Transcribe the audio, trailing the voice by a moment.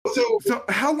So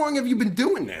how long have you been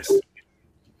doing this?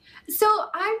 So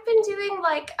I've been doing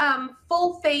like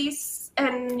full face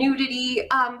and nudity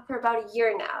for about a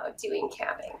year now, doing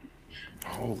camming.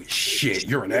 Holy shit,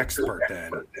 you're an expert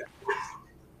then.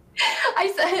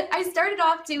 I started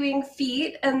off doing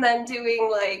feet and then doing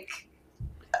like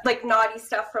naughty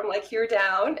stuff from like here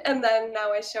down, and then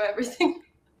now I show everything.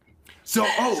 So,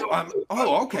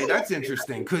 okay, that's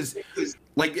interesting. Because,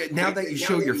 like, now that you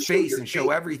show your face and show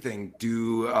everything,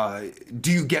 do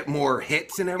you get more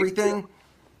hits and everything?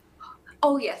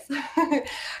 Oh yes,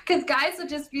 because guys would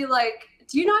just be like,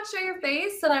 "Do you not show your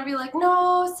face?" And I'd be like,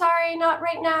 "No, sorry, not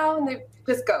right now," and they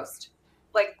just ghost.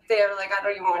 Like they're like, "I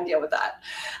don't even want to deal with that."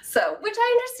 So, which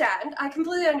I understand. I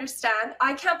completely understand.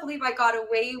 I can't believe I got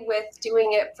away with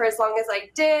doing it for as long as I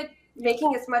did,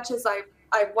 making as much as I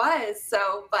was.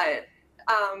 So, but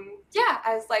yeah,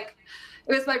 I was like,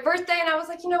 it was my birthday, and I was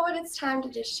like, you know what? It's time to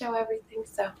just show everything.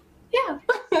 So, yeah.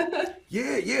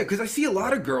 Yeah, because I see a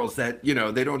lot of girls that,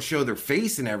 they don't show their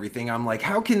face and everything. I'm like,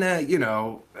 how can that,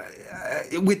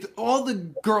 with all the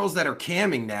girls that are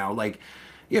camming now, like,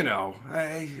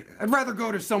 I'd rather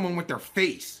go to someone with their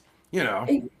face, you know?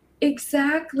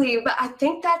 Exactly. But I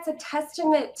think that's a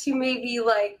testament to maybe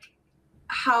like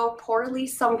how poorly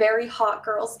some very hot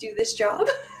girls do this job.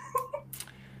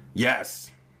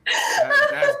 Yes.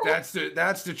 That's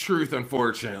the truth,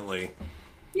 unfortunately.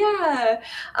 Yeah.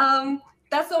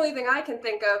 That's the only thing I can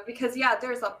think of because yeah,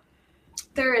 there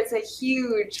is a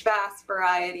huge vast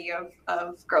variety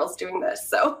of girls doing this.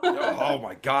 So Oh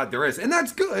my God, there is, and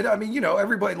that's good. I mean,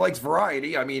 everybody likes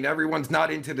variety. I mean, everyone's not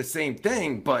into the same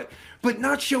thing, but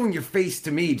not showing your face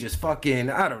to me just fucking,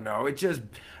 I don't know.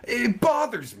 It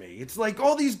bothers me. It's like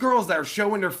all these girls that are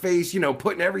showing their face,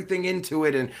 putting everything into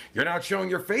it, and you're not showing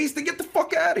your face. Then get the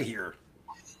fuck out of here.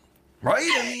 Right?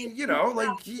 I mean,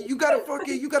 like you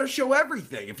gotta show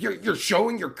everything. If you're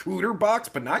showing your cooter box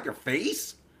but not your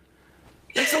face,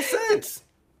 makes no sense.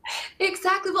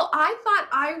 exactly. Well, I thought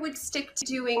I would stick to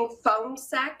doing phone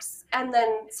sex and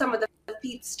then some of the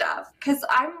feet stuff because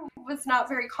I was not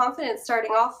very confident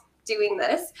starting off doing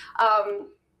this.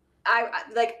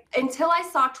 Like until I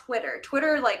saw Twitter.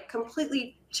 Twitter like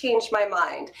completely changed my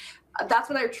mind. That's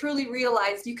when I truly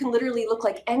realized you can literally look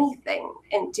like anything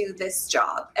and do this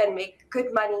job and make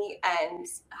good money and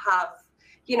have,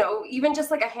 even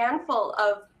just like a handful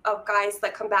of guys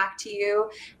that come back to you.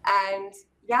 And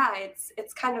yeah,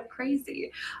 it's kind of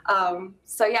crazy.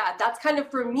 So yeah, that's kind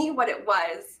of for me what it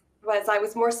was I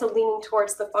was more so leaning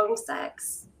towards the phone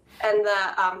sex and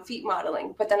the feet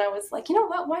modeling. But then I was like, you know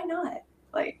what? Why not?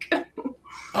 Like,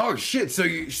 Oh shit! So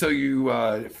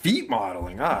you feet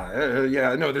modeling?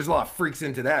 Yeah. No, there's a lot of freaks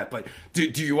into that. But do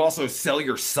you also sell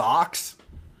your socks?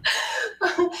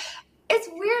 it's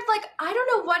weird. Like, I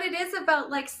don't know what it is about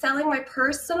like selling my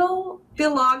personal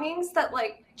belongings that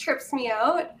like trips me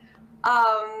out.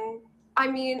 I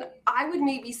mean, I would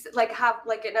maybe like have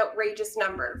like an outrageous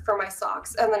number for my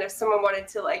socks, and then if someone wanted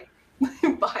to like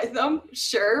buy them,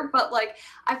 sure. But like,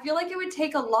 I feel like it would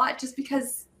take a lot just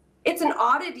because it's an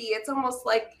oddity. It's almost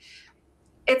like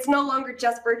it's no longer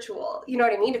just virtual. You know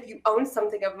what I mean? If you own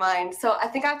something of mine. So I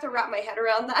think I have to wrap my head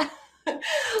around that a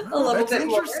Oh, little that's bit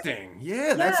more. interesting.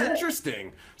 Yeah, that's Yeah.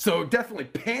 interesting. So definitely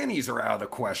panties are out of the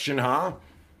question, huh?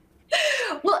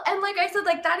 Well, and like I said,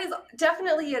 like that is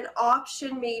definitely an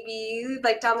option maybe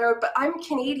like down the road, but I'm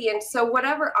Canadian, so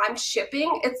whatever I'm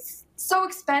shipping, it's so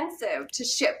expensive to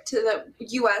ship to the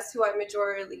US who I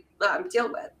majorly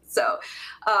deal with. So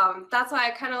that's why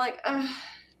I kind of like,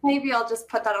 maybe I'll just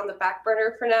put that on the back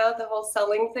burner for now, the whole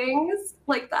selling things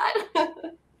like that.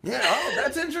 Yeah, oh,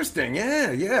 that's interesting.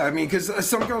 Yeah. I mean, because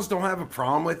some girls don't have a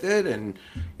problem with it, and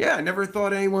yeah, I never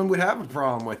thought anyone would have a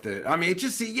problem with it. I mean, it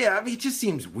just, yeah, I mean, it just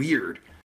seems weird.